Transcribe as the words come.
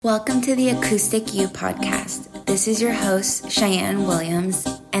Welcome to the Acoustic You podcast. This is your host, Cheyenne Williams,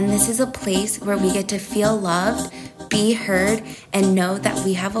 and this is a place where we get to feel loved, be heard, and know that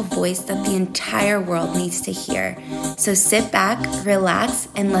we have a voice that the entire world needs to hear. So sit back, relax,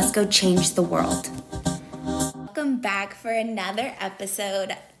 and let's go change the world. Welcome back for another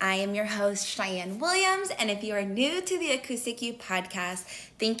episode. I am your host, Cheyenne Williams, and if you are new to the Acoustic You podcast,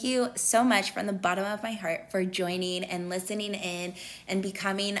 thank you so much from the bottom of my heart for joining and listening in and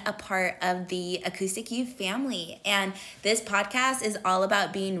becoming a part of the Acoustic You family. And this podcast is all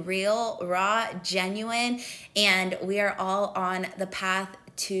about being real, raw, genuine, and we are all on the path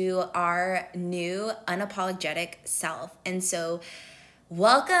to our new unapologetic self. And so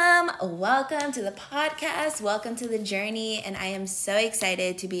Welcome to the podcast. Welcome to the journey. And I am so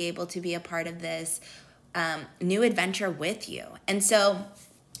excited to be able to be a part of this new adventure with you. And so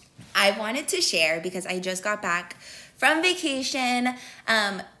I wanted to share because I just got back from vacation.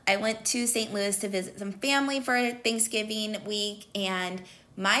 I went to St. Louis to visit some family for Thanksgiving week, and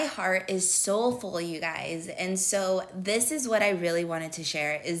my heart is so full, you guys. And so this is what I really wanted to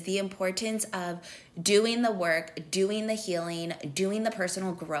share, is the importance of doing the work, doing the healing, doing the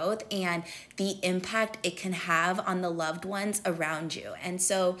personal growth, and the impact it can have on the loved ones around you. And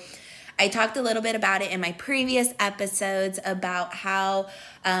so I talked a little bit about it in my previous episodes about how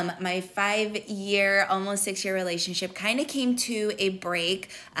my 5-year, almost 6-year relationship kind of came to a break,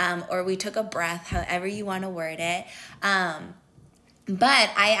 or we took a breath, however you want to word it. But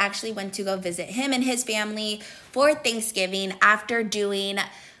I actually went to go visit him and his family for Thanksgiving after doing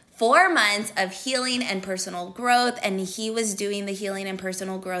 4 months of healing and personal growth. And he was doing the healing and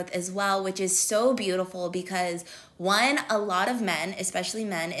personal growth as well, which is so beautiful because, one, a lot of men, especially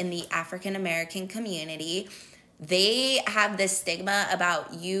men in the African American community, they have this stigma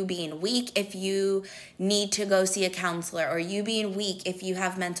about you being weak if you need to go see a counselor, or you being weak if you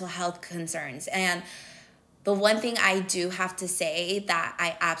have mental health concerns. And the one thing I do have to say that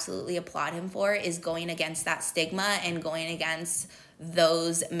I absolutely applaud him for is going against that stigma and going against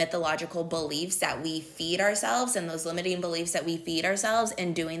those mythological beliefs that we feed ourselves and those limiting beliefs that we feed ourselves,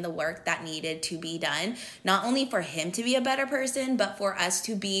 and doing the work that needed to be done, not only for him to be a better person, but for us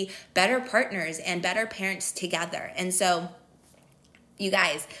to be better partners and better parents together. And so, you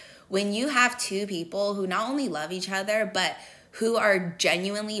guys, when you have two people who not only love each other, but who are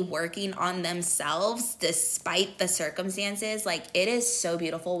genuinely working on themselves despite the circumstances, like, it is so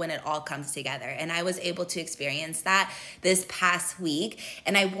beautiful when it all comes together. And I was able to experience that this past week,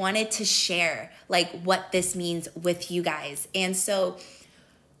 and I wanted to share like what this means with you guys. And so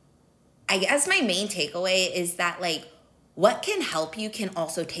I guess my main takeaway is that, like, what can help you can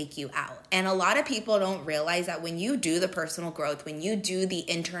also take you out. And a lot of people don't realize that when you do the personal growth, when you do the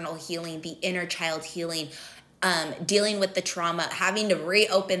internal healing, the inner child healing, dealing with the trauma, having to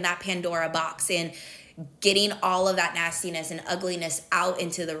reopen that Pandora box and getting all of that nastiness and ugliness out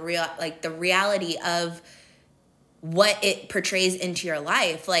into the real, like, the reality of what it portrays into your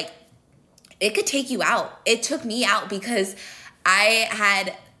life, like, it could take you out. It took me out because I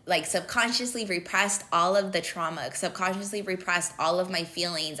had, like, subconsciously repressed all of the trauma, subconsciously repressed all of my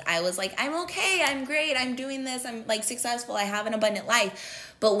feelings. I was like, I'm okay, I'm great, I'm doing this, I'm, like, successful, I have an abundant life.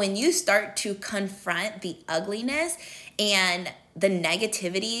 But when you start to confront the ugliness and the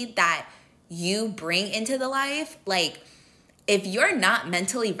negativity that you bring into the life, like, if you're not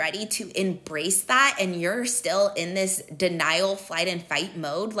mentally ready to embrace that and you're still in this denial, flight, and fight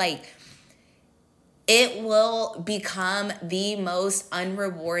mode, like, it will become the most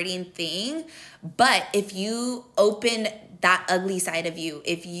unrewarding thing. But if you open that ugly side of you,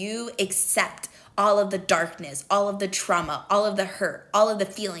 if you accept all of the darkness, all of the trauma, all of the hurt, all of the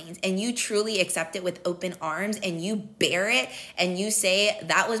feelings, and you truly accept it with open arms, and you bear it, and you say,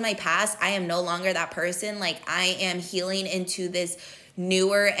 that was my past, I am no longer that person, like, I am healing into this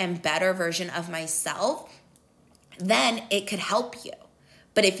newer and better version of myself, then it could help you.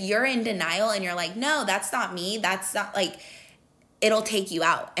 But if you're in denial and you're like, no, that's not me, that's not, like, it'll take you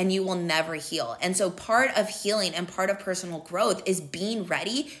out and you will never heal. And so part of healing and part of personal growth is being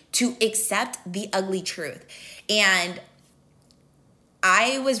ready to accept the ugly truth. And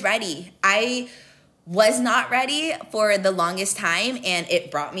I was ready. I was not ready for the longest time, and it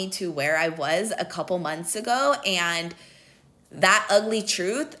brought me to where I was a couple months ago. And that ugly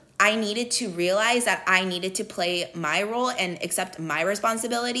truth, I needed to realize that I needed to play my role and accept my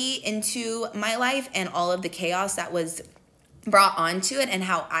responsibility into my life and all of the chaos that was brought onto it, and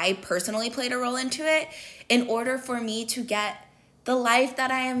how I personally played a role into it, in order for me to get the life that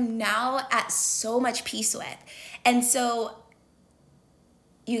I am now at so much peace with. And so,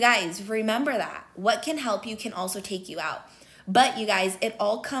 you guys, remember that what can help you can also take you out. But you guys, it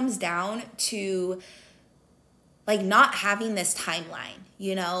all comes down to like not having this timeline,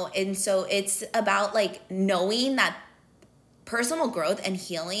 you know? And so it's about like knowing that personal growth and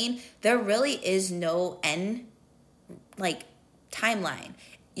healing, there really is no end like timeline.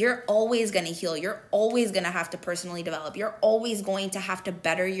 You're always going to heal. You're always going to have to personally develop. You're always going to have to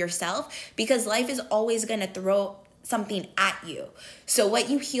better yourself because life is always going to throw something at you. So what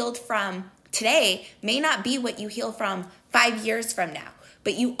you healed from today may not be what you heal from 5 years from now.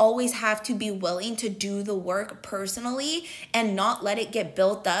 But you always have to be willing to do the work personally and not let it get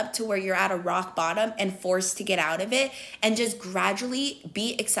built up to where you're at a rock bottom and forced to get out of it, and just gradually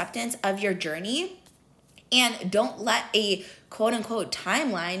be acceptance of your journey. And don't let a quote unquote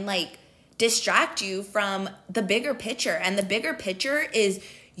timeline like distract you from the bigger picture. And the bigger picture is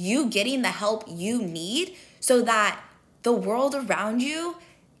you getting the help you need so that the world around you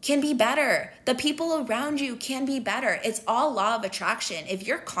can be better. The people around you can be better. It's all law of attraction. If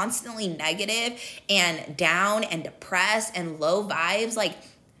you're constantly negative and down and depressed and low vibes, like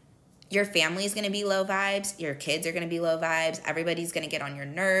your family is going to be low vibes, your kids are going to be low vibes, everybody's going to get on your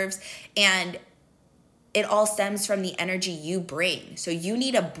nerves, and it all stems from the energy you bring. So you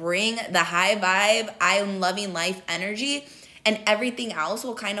need to bring the high vibe, I am loving life energy, and everything else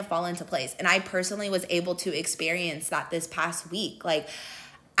will kind of fall into place. And I personally was able to experience that this past week. Like,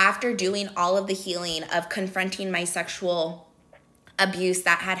 after doing all of the healing of confronting my sexual abuse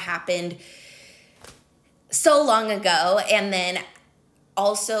that had happened so long ago, and then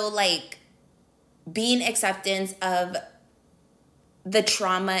also like being acceptance of the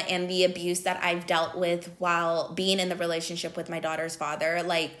trauma and the abuse that I've dealt with while being in the relationship with my daughter's father,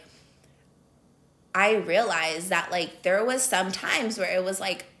 like I realized that like there was some times where it was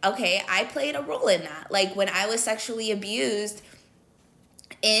like, okay, I played a role in that. Like when I was sexually abused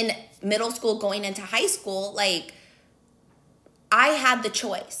in middle school going into high school, like I had the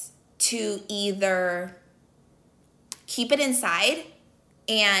choice to either keep it inside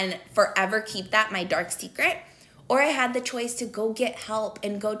and forever keep that my dark secret, or I had the choice to go get help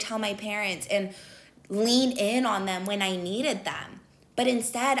and go tell my parents and lean in on them when I needed them. But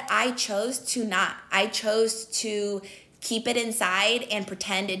instead, I chose to not. I chose to keep it inside and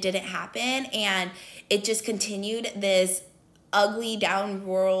pretend it didn't happen, and it just continued this ugly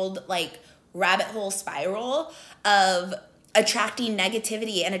downworld like rabbit hole spiral of attracting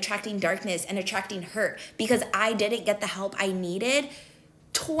negativity and attracting darkness and attracting hurt because I didn't get the help I needed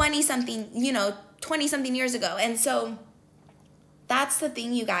 20 something years ago. And so that's the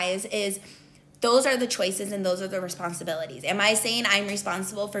thing, you guys, is those are the choices and those are the responsibilities. Am I saying I'm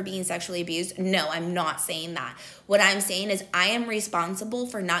responsible for being sexually abused? No, I'm not saying that. What I'm saying is I am responsible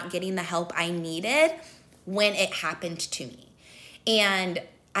for not getting the help I needed when it happened to me. And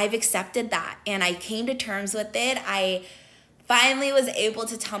I've accepted that and I came to terms with it. I finally was able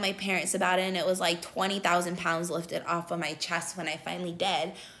to tell my parents about it, and it was like 20,000 pounds lifted off of my chest when I finally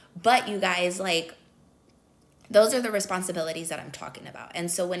did. But you guys, like, those are the responsibilities that I'm talking about. And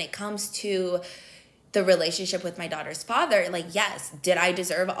so when it comes to the relationship with my daughter's father, like, yes, did I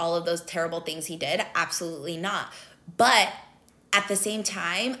deserve all of those terrible things he did? Absolutely not. But at the same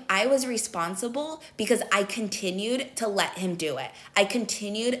time, I was responsible because I continued to let him do it. I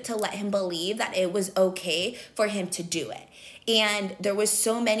continued to let him believe that it was okay for him to do it. And there was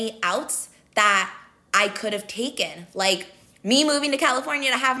so many outs that I could have taken, like me moving to California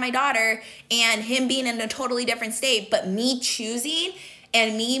to have my daughter and him being in a totally different state, but me choosing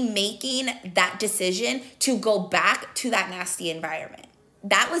and me making that decision to go back to that nasty environment.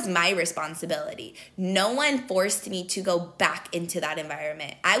 That was my responsibility. No one forced me to go back into that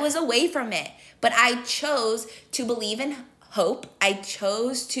environment. I was away from it, but I chose to believe in hope. I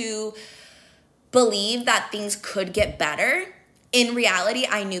chose to believe that things could get better. In reality,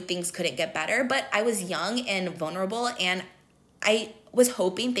 I knew things couldn't get better, but I was young and vulnerable and I was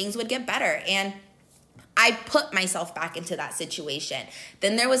hoping things would get better. And I put myself back into that situation.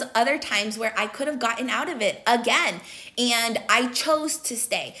 Then there was other times where I could have gotten out of it again. And I chose to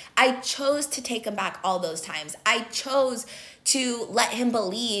stay. I chose to take him back all those times. I chose to let him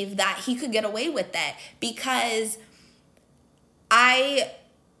believe that he could get away with it because I,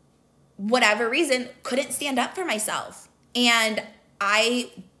 whatever reason, couldn't stand up for myself. And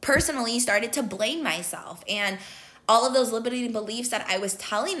I personally started to blame myself. And all of those limiting beliefs that I was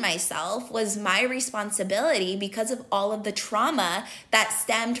telling myself was my responsibility because of all of the trauma that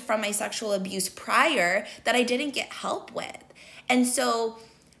stemmed from my sexual abuse prior that I didn't get help with. And so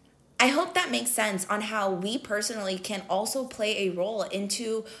I hope that makes sense on how we personally can also play a role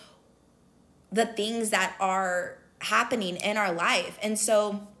into the things that are happening in our life. And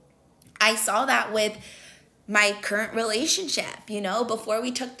so I saw that with my current relationship, before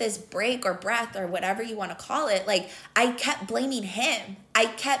we took this break or breath or whatever you want to call it, like I kept blaming him. I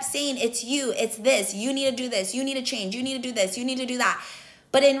kept saying, it's you, it's this, you need to do this, you need to change, you need to do this, you need to do that.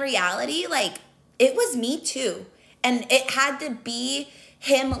 But in reality, like it was me too. And it had to be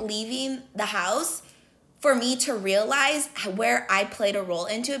him leaving the house for me to realize where I played a role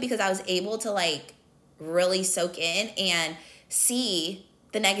into it, because I was able to like really soak in and see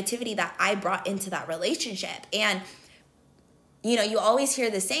the negativity that I brought into that relationship. And you always hear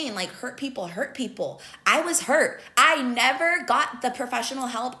the saying, like, hurt people hurt people. I was hurt. I never got the professional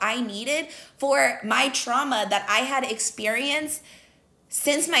help I needed for my trauma that I had experienced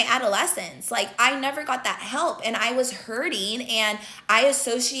since my adolescence. Like, I never got that help, and I was hurting, and I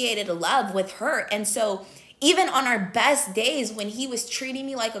associated love with hurt. And so even on our best days, when he was treating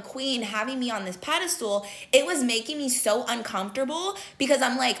me like a queen, having me on this pedestal, it was making me so uncomfortable, because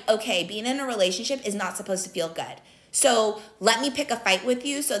I'm like, okay, being in a relationship is not supposed to feel good. So let me pick a fight with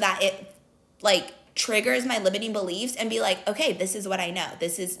you so that it like triggers my limiting beliefs and be like, okay, this is what I know.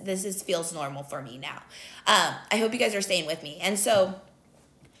 This is feels normal for me now. I hope you guys are staying with me. And so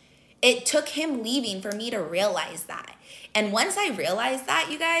it took him leaving for me to realize that. And once I realized that,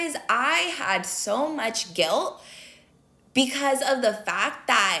 you guys, I had so much guilt because of the fact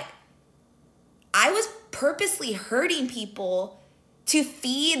that I was purposely hurting people to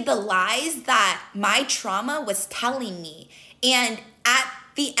feed the lies that my trauma was telling me. And at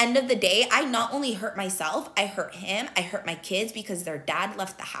the end of the day, I not only hurt myself, I hurt him, I hurt my kids because their dad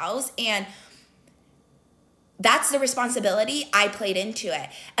left the house. And that's the responsibility I played into it.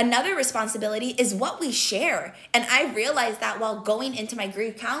 Another responsibility is what we share. And I realized that while going into my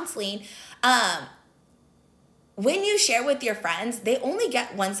grief counseling, when you share with your friends, they only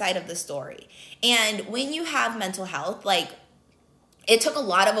get one side of the story. And when you have mental health, like, it took a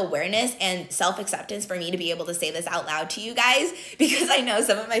lot of awareness and self-acceptance for me to be able to say this out loud to you guys, because I know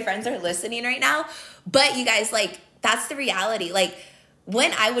some of my friends are listening right now. But you guys, like, that's the reality. Like,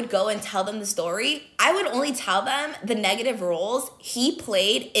 when I would go and tell them the story, I would only tell them the negative roles he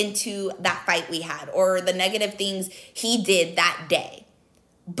played into that fight we had, or the negative things he did that day.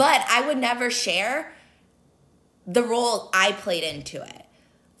 But I would never share the role I played into it.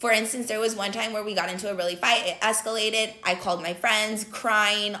 For instance, there was one time where we got into a really fight. It escalated. I called my friends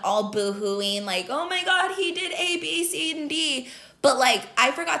crying, all boo-hooing, like, oh my God, he did A, B, C, and D. But like, I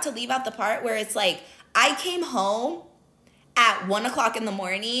forgot to leave out the part where it's like, I came home at 1:00 in the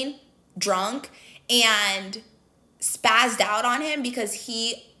morning, drunk, and spazzed out on him because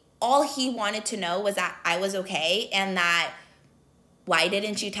all he wanted to know was that I was okay, and that, why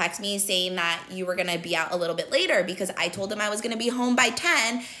didn't you text me saying that you were going to be out a little bit later? Because I told him I was going to be home by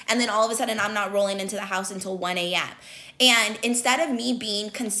 10, and then all of a sudden I'm not rolling into the house until 1 a.m. And instead of me being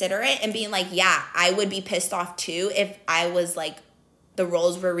considerate and being like, yeah, I would be pissed off too if I was like, the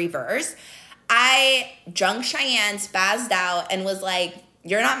roles were reversed, I drunk Cheyenne, spazzed out, and was like,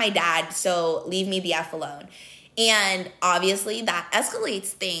 you're not my dad, so leave me the F alone. And obviously that escalates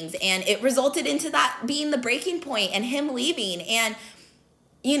things, and it resulted into that being the breaking point and him leaving. And,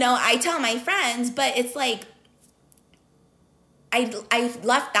 I tell my friends, but it's like, I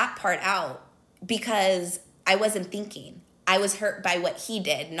left that part out because I wasn't thinking. I was hurt by what he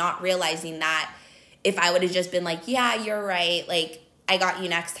did, not realizing that if I would have just been like, yeah, you're right, like, I got you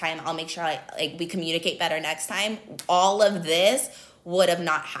next time, I'll make sure we communicate better next time, all of this would have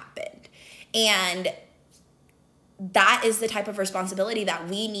not happened. And that is the type of responsibility that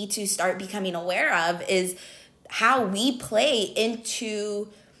we need to start becoming aware of, is how we play into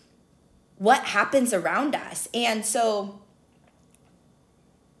what happens around us. And so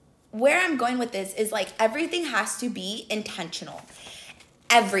where I'm going with this is like, everything has to be intentional.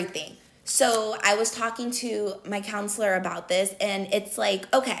 Everything. So I was talking to my counselor about this, and it's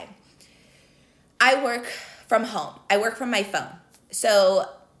like, okay, I work from home. I work from my phone. So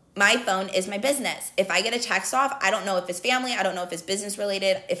my phone is my business. If I get a text off, I don't know if it's family. I don't know if it's business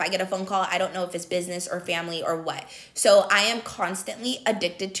related. If I get a phone call, I don't know if it's business or family or what. So I am constantly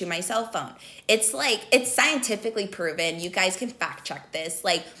addicted to my cell phone. It's like, it's scientifically proven. You guys can fact check this.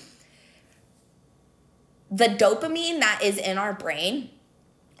 Like, the dopamine that is in our brain,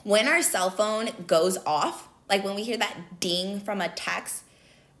 when our cell phone goes off, like when we hear that ding from a text,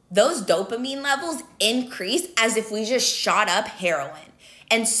 those dopamine levels increase as if we just shot up heroin.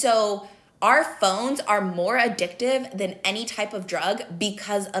 And so our phones are more addictive than any type of drug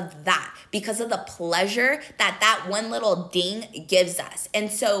because of that, because of the pleasure that one little ding gives us.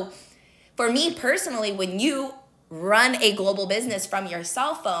 And so for me personally, when you run a global business from your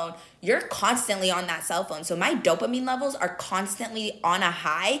cell phone, you're constantly on that cell phone. So my dopamine levels are constantly on a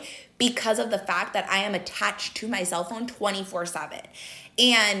high because of the fact that I am attached to my cell phone 24/7.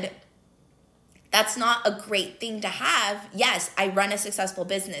 And that's not a great thing to have. Yes, I run a successful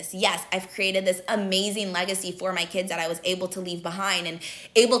business. Yes, I've created this amazing legacy for my kids that I was able to leave behind and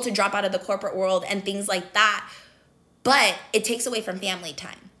able to drop out of the corporate world and things like that. But it takes away from family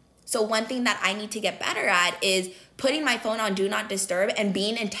time. So one thing that I need to get better at is putting my phone on do not disturb and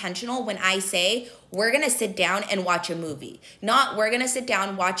being intentional when I say we're going to sit down and watch a movie. Not we're going to sit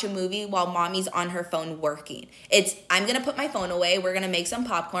down, watch a movie while mommy's on her phone working. It's I'm going to put my phone away. We're going to make some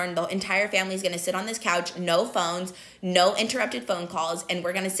popcorn. The entire family's going to sit on this couch, no phones, no interrupted phone calls, and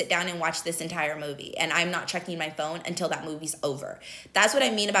we're going to sit down and watch this entire movie. And I'm not checking my phone until that movie's over. That's what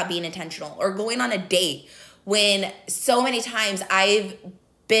I mean about being intentional. Or going on a date when so many times I've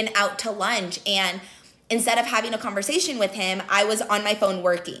been out to lunch and instead of having a conversation with him, I was on my phone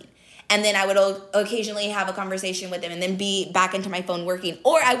working. And then I would occasionally have a conversation with him and then be back into my phone working.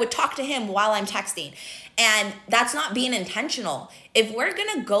 Or I would talk to him while I'm texting. And that's not being intentional. If we're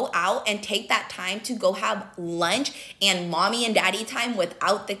going to go out and take that time to go have lunch and mommy and daddy time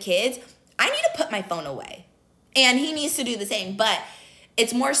without the kids, I need to put my phone away. And he needs to do the same. But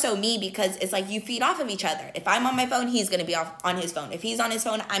it's more so me because it's like you feed off of each other. If I'm on my phone, he's going to be on his phone. If he's on his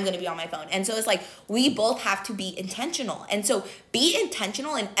phone, I'm going to be on my phone. And so it's like we both have to be intentional. And so be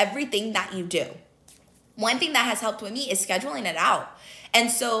intentional in everything that you do. One thing that has helped with me is scheduling it out.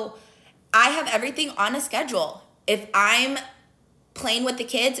 And so I have everything on a schedule. If I'm playing with the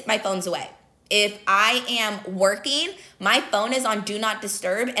kids, my phone's away. If I am working, my phone is on do not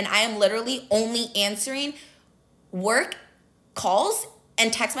disturb and I am literally only answering work calls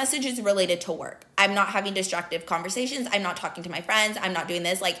and text messages related to work. I'm not having distractive conversations. I'm not talking to my friends. I'm not doing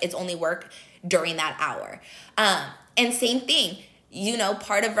this. Like it's only work during that hour. And same thing,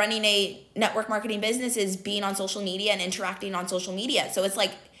 part of running a network marketing business is being on social media and interacting on social media. So it's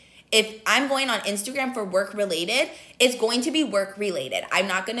like, if I'm going on Instagram for work related, it's going to be work related. I'm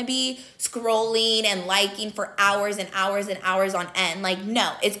not going to be scrolling and liking for hours and hours and hours on end. Like,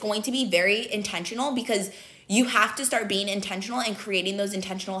 no, it's going to be very intentional because you have to start being intentional and creating those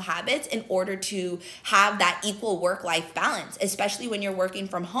intentional habits in order to have that equal work-life balance, especially when you're working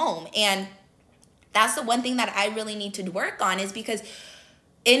from home. And that's the one thing that I really need to work on is because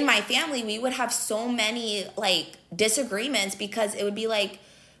in my family, we would have so many disagreements because it would be like,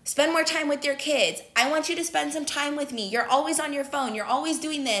 spend more time with your kids. I want you to spend some time with me. You're always on your phone. You're always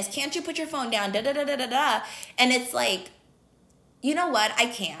doing this. Can't you put your phone down? Da da da da da da. And it's like, you know what? I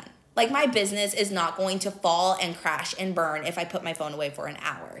can. My business is not going to fall and crash and burn if I put my phone away for an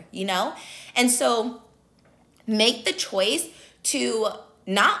hour, And so make the choice to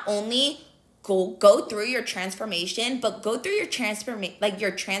not only go through your transformation, but go through your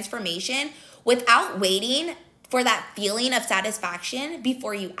transformation without waiting for that feeling of satisfaction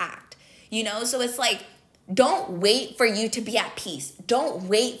before you act, So it's like, don't wait for you to be at peace. Don't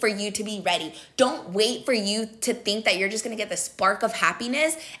wait for you to be ready. Don't wait for you to think that you're just going to get the spark of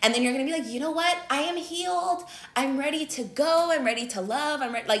happiness. And then you're going to be like, you know what? I am healed. I'm ready to go. I'm ready to love.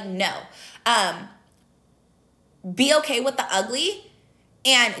 I'm ready. No. Be okay with the ugly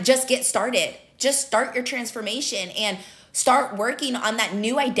and just get started. Just start your transformation and start working on that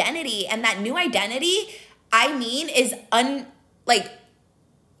new identity. And that new identity, is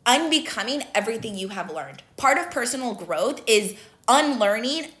unbecoming everything you have learned. Part of personal growth is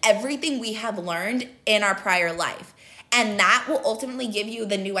unlearning everything we have learned in our prior life. And that will ultimately give you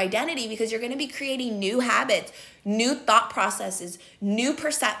the new identity because you're going to be creating new habits, new thought processes, new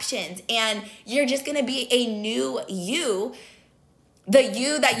perceptions, and you're just going to be a new you, the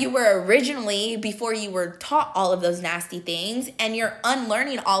you that you were originally before you were taught all of those nasty things, and you're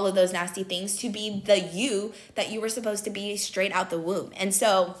unlearning all of those nasty things to be the you that you were supposed to be straight out the womb. And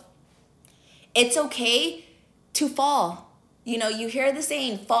so it's okay to fall. You hear the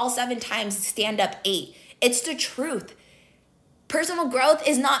saying, fall 7 times, stand up 8. It's the truth. Personal growth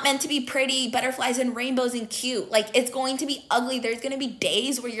is not meant to be pretty, butterflies and rainbows and cute. It's going to be ugly. There's going to be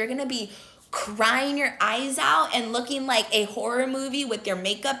days where you're going to be crying your eyes out and looking like a horror movie with your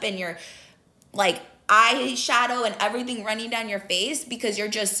makeup and your eyeshadow and everything running down your face because you're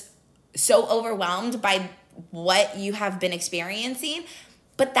just so overwhelmed by what you have been experiencing.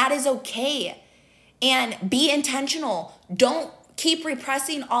 But that is okay. And be intentional. Don't keep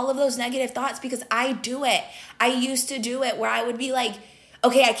repressing all of those negative thoughts because I do it. I used to do it where I would be like,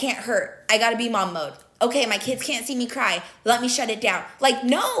 okay, I can't hurt. I got to be mom mode. Okay, my kids can't see me cry. Let me shut it down.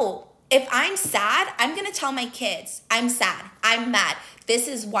 No. If I'm sad, I'm going to tell my kids, I'm sad, I'm mad. This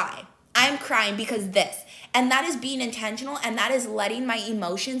is why. I'm crying because this. And that is being intentional, and that is letting my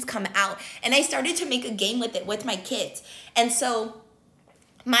emotions come out. And I started to make a game with it with my kids. And so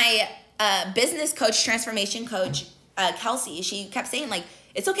my business coach, transformation coach, Kelsey, she kept saying, like,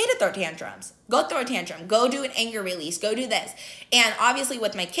 it's okay to throw tantrums. Go throw a tantrum. Go do an anger release. Go do this. And obviously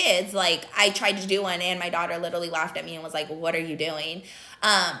with my kids, like, I tried to do one, and my daughter literally laughed at me and was like, what are you doing?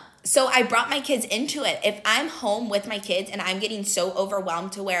 So I brought my kids into it. If I'm home with my kids and I'm getting so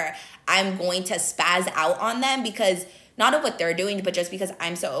overwhelmed to where I'm going to spaz out on them because not of what they're doing, but just because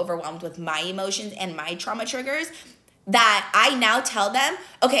I'm so overwhelmed with my emotions and my trauma triggers, that I now tell them,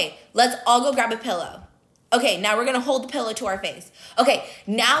 okay, let's all go grab a pillow. Okay, now we're going to hold the pillow to our face. Okay,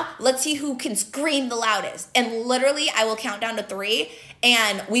 now let's see who can scream the loudest. And literally, I will count down to 3,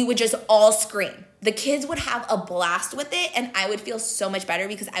 and we would just all scream. The kids would have a blast with it, and I would feel so much better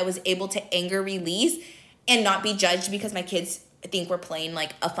because I was able to anger release and not be judged because my kids think we're playing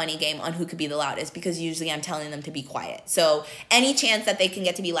like a funny game on who could be the loudest, because usually I'm telling them to be quiet. So any chance that they can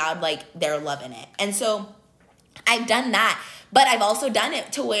get to be loud, like, they're loving it. And so I've done that, but I've also done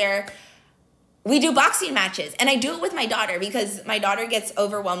it to where we do boxing matches, and I do it with my daughter because my daughter gets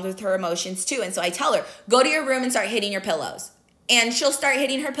overwhelmed with her emotions too. And so I tell her, go to your room and start hitting your pillows. And she'll start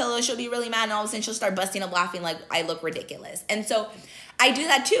hitting her pillows. She'll be really mad, and all of a sudden she'll start busting up laughing like I look ridiculous. And so I do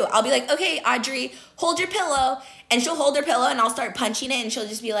that too. I'll be like, okay, Audrey, hold your pillow. And she'll hold her pillow, and I'll start punching it, and she'll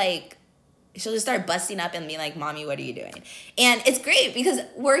just be like, she'll just start busting up and be like, Mommy, what are you doing? And it's great because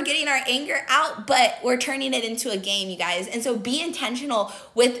we're getting our anger out, but we're turning it into a game, you guys. And so be intentional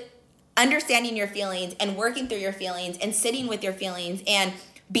with understanding your feelings and working through your feelings and sitting with your feelings and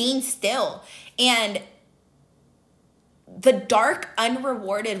being still. And the dark,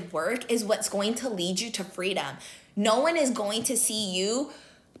 unrewarded work is what's going to lead you to freedom. No one is going to see you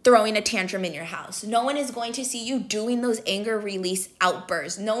throwing a tantrum in your house. No one is going to see you doing those anger release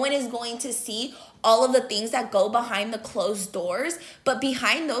outbursts. No one is going to see all of the things that go behind the closed doors. But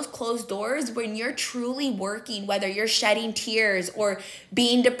behind those closed doors, when you're truly working, whether you're shedding tears or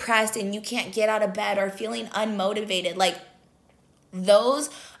being depressed and you can't get out of bed or feeling unmotivated, like, those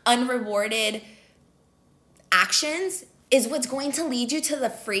unrewarded actions is what's going to lead you to the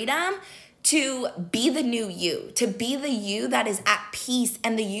freedom to be the new you, to be the you that is at peace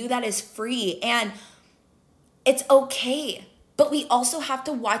and the you that is free. And it's okay, but we also have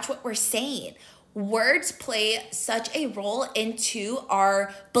to watch what we're saying. Words play such a role into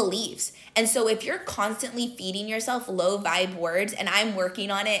our beliefs. And so if you're constantly feeding yourself low vibe words, and I'm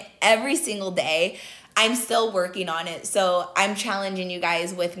working on it every single day, I'm still working on it. So I'm challenging you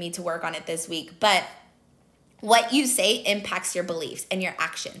guys with me to work on it this week. But what you say impacts your beliefs and your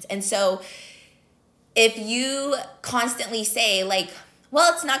actions. And so if you constantly say like,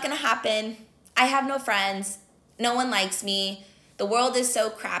 well, it's not going to happen, I have no friends, no one likes me, the world is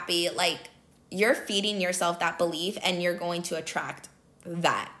so crappy, like, you're feeding yourself that belief and you're going to attract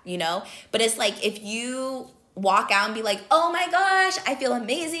that, you know? But it's like, if you walk out and be like, oh my gosh, I feel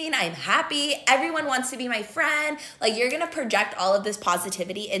amazing, I'm happy, everyone wants to be my friend, like, you're gonna project all of this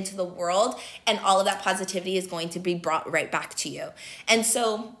positivity into the world, and all of that positivity is going to be brought right back to you. And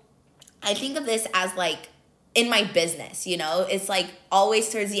so I think of this as like in my business, you know, it's like always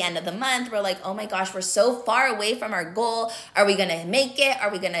towards the end of the month, we're like, oh my gosh, we're so far away from our goal. Are we gonna make it?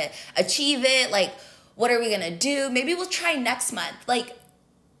 Are we gonna achieve it? Like, what are we gonna do? Maybe we'll try next month. Like,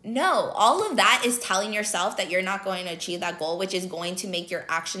 no, all of that is telling yourself that you're not going to achieve that goal, which is going to make your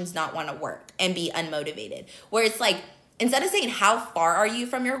actions not want to work and be unmotivated. Where it's like, instead of saying how far are you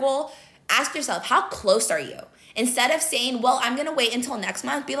from your goal, ask yourself, how close are you? Instead of saying, well, I'm going to wait until next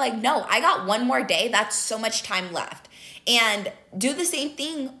month, be like, no, I got one more day. That's so much time left. And do the same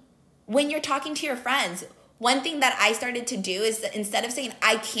thing when you're talking to your friends. One thing that I started to do is that instead of saying,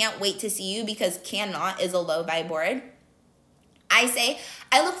 I can't wait to see you, because cannot is a low vibe word, I say,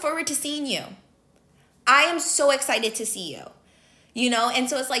 I look forward to seeing you. I am so excited to see you. You know, and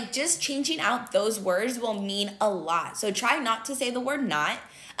so it's like just changing out those words will mean a lot. So try not to say the word not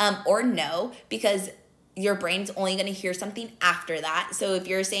or no, because your brain's only going to hear something after that. So if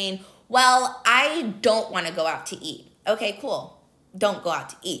you're saying, well, I don't want to go out to eat. Okay, cool. Don't go out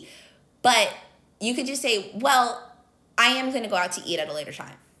to eat. But you could just say, well, I am going to go out to eat at a later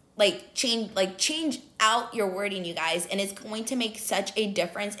time. Change out your wording, you guys, and it's going to make such a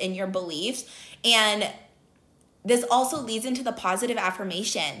difference in your beliefs. And this also leads into the positive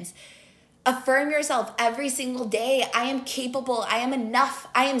affirmations. Affirm yourself every single day. I am capable. I am enough.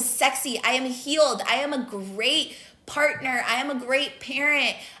 I am sexy. I am healed. I am a great partner. I am a great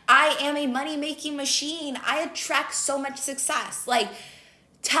parent. I am a money-making machine. I attract so much success. Like,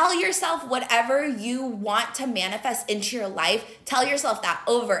 Tell yourself whatever you want to manifest into your life. Tell yourself that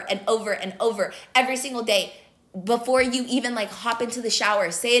over and over and over every single day. Before you even like hop into the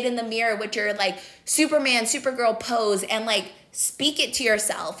shower, say it in the mirror with your like Superman, Supergirl pose, and like speak it to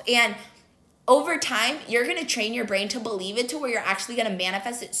yourself. And over time, you're going to train your brain to believe it to where you're actually going to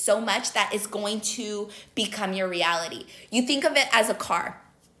manifest it so much that it's going to become your reality. You think of it as a car.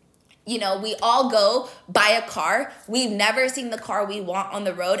 You know, we all go buy a car. We've never seen the car we want on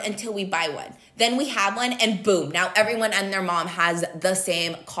the road until we buy one. Then we have one and boom, now everyone and their mom has the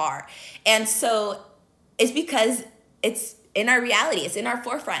same car. And so it's because it's in our reality. It's in our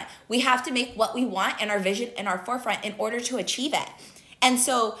forefront. We have to make what we want and our vision in our forefront in order to achieve it. And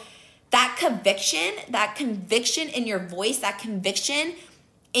so that conviction in your voice, that conviction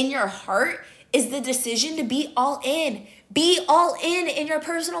in your heart is the decision to be all in. Be all in your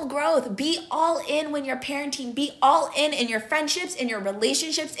personal growth. Be all in when you're parenting. Be all in your friendships, in your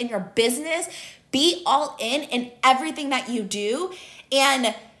relationships, in your business. Be all in everything that you do.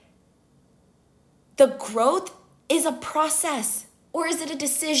 And the growth is a process, or is it a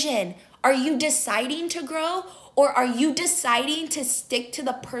decision? Are you deciding to grow, or are you deciding to stick to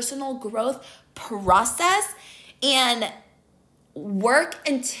the personal growth process and work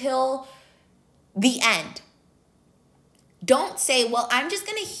until the end? Don't say, well, I'm just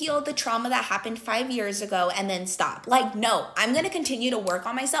going to heal the trauma that happened 5 years ago and then stop. Like, no, I'm going to continue to work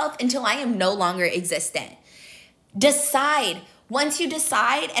on myself until I am no longer existent. Decide. Once you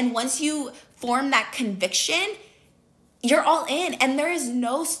decide and once you form that conviction, you're all in, and there is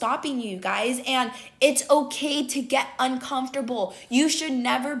no stopping you, guys. And it's okay to get uncomfortable. You should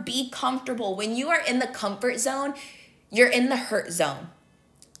never be comfortable. When you are in the comfort zone, you're in the hurt zone.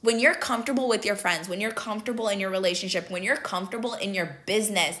 When you're comfortable with your friends, when you're comfortable in your relationship, when you're comfortable in your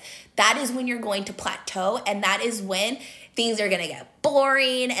business, that is when you're going to plateau, and that is when things are going to get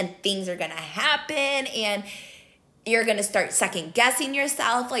boring and things are going to happen and you're going to start second guessing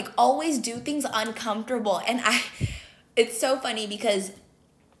yourself. Like, always do things uncomfortable. And it's so funny because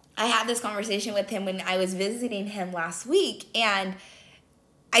I had this conversation with him when I was visiting him last week, and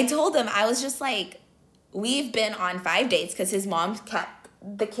I told him, I was just like, we've been on 5 dates because his mom kept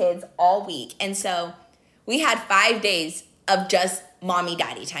the kids all week. And so we had 5 days of just mommy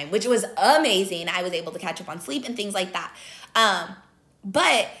daddy time, which was amazing. I was able to catch up on sleep and things like that.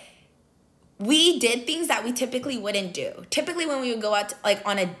 But we did things that we typically wouldn't do. Typically when we would go out to, like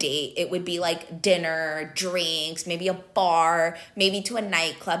on a date, it would be like dinner, drinks, maybe a bar, maybe to a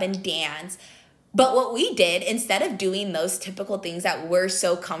nightclub and dance. But what we did, instead of doing those typical things that we're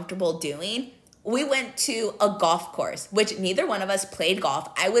so comfortable doing, we went to a golf course, which neither one of us played golf.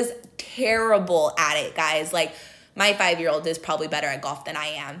 I was terrible at it, guys. Like, my 5-year-old is probably better at golf than I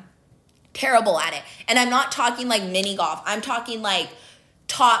am. Terrible at it. And I'm not talking like mini golf. I'm talking like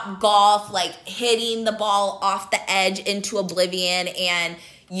top golf, like hitting the ball off the edge into oblivion and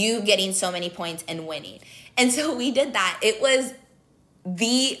you getting so many points and winning. And so we did that. It was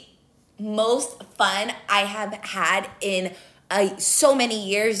the most fun I have had in so many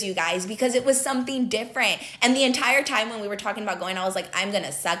years, you guys, because it was something different. And the entire time when we were talking about going, I was like, I'm going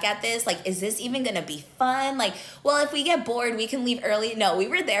to suck at this. Like, is this even going to be fun? Like, well, if we get bored, we can leave early. No, we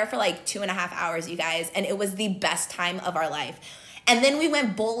were there for like 2.5 hours, you guys. And it was the best time of our life. And then we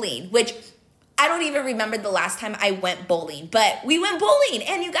went bowling, which I don't even remember the last time I went bowling, but we went bowling.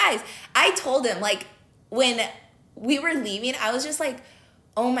 And you guys, I told him, like, when we were leaving, I was just like,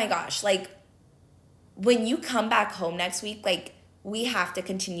 oh my gosh, like, when you come back home next week, like, we have to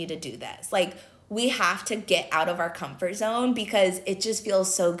continue to do this. Like, we have to get out of our comfort zone because it just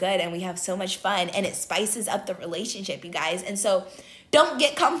feels so good and we have so much fun and it spices up the relationship, you guys. And so don't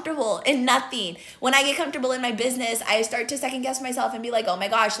get comfortable in nothing. When I get comfortable in my business, I start to second guess myself and be like, oh my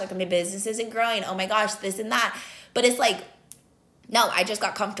gosh, like, my business isn't growing. Oh my gosh, this and that. But it's like, no, I just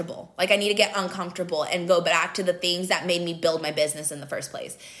got comfortable. Like, I need to get uncomfortable and go back to the things that made me build my business in the first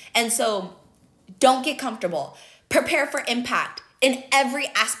place. And so don't get comfortable. Prepare for impact in every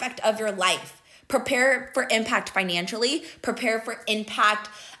aspect of your life. Prepare for impact financially. Prepare for impact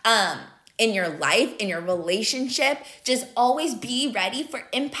in your life, in your relationship. Just always be ready for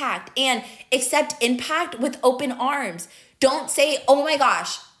impact and accept impact with open arms. Don't say, oh my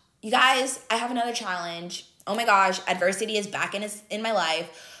gosh, you guys, I have another challenge. Oh my gosh, adversity is back in my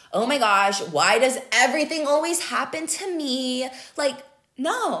life. Oh my gosh, why does everything always happen to me? Like,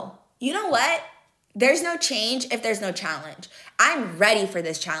 no. You know what? There's no change if there's no challenge. I'm ready for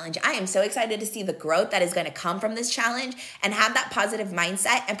this challenge. I am so excited to see the growth that is going to come from this challenge and have that positive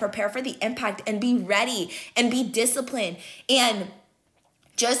mindset and prepare for the impact and be ready and be disciplined. And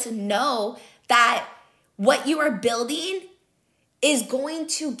just know that what you are building is going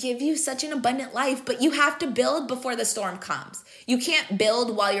to give you such an abundant life, but you have to build before the storm comes. You can't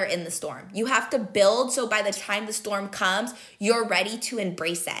build while you're in the storm. You have to build so by the time the storm comes, you're ready to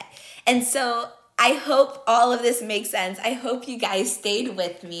embrace it. And so I hope all of this makes sense. I hope you guys stayed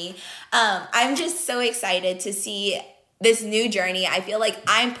with me. I'm just so excited to see this new journey. I feel like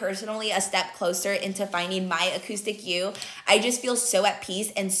I'm personally a step closer into finding my acoustic you. I just feel so at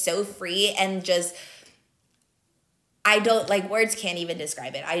peace and so free, and just, I don't, like, words can't even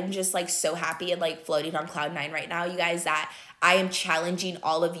describe it. I'm just like so happy and like floating on cloud nine right now, you guys, that I am challenging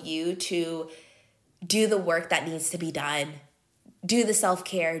all of you to do the work that needs to be done. Do the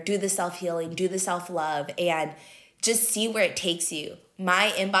self-care, do the self-healing, do the self-love, and just see where it takes you.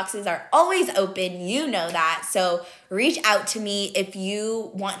 My inboxes are always open. You know that. So reach out to me if you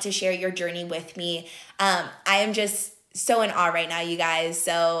want to share your journey with me. I am just so in awe right now, you guys.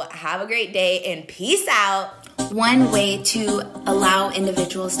 So have a great day and peace out. One way to allow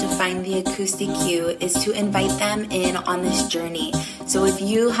individuals to find the acoustic you is to invite them in on this journey. So if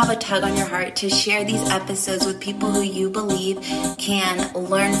you have a tug on your heart to share these episodes with people who you believe can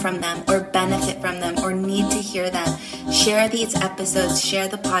learn from them or benefit from them or need to hear them, share these episodes, share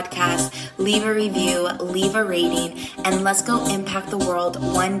the podcast, leave a review, leave a rating, and let's go impact the world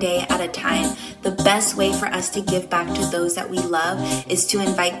one day at a time. The best way for us to give back to those that we love is to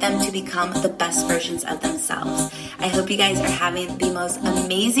invite them to become the best versions of themselves. I hope you guys are having the most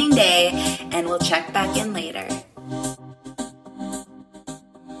amazing day, and we'll check back in later.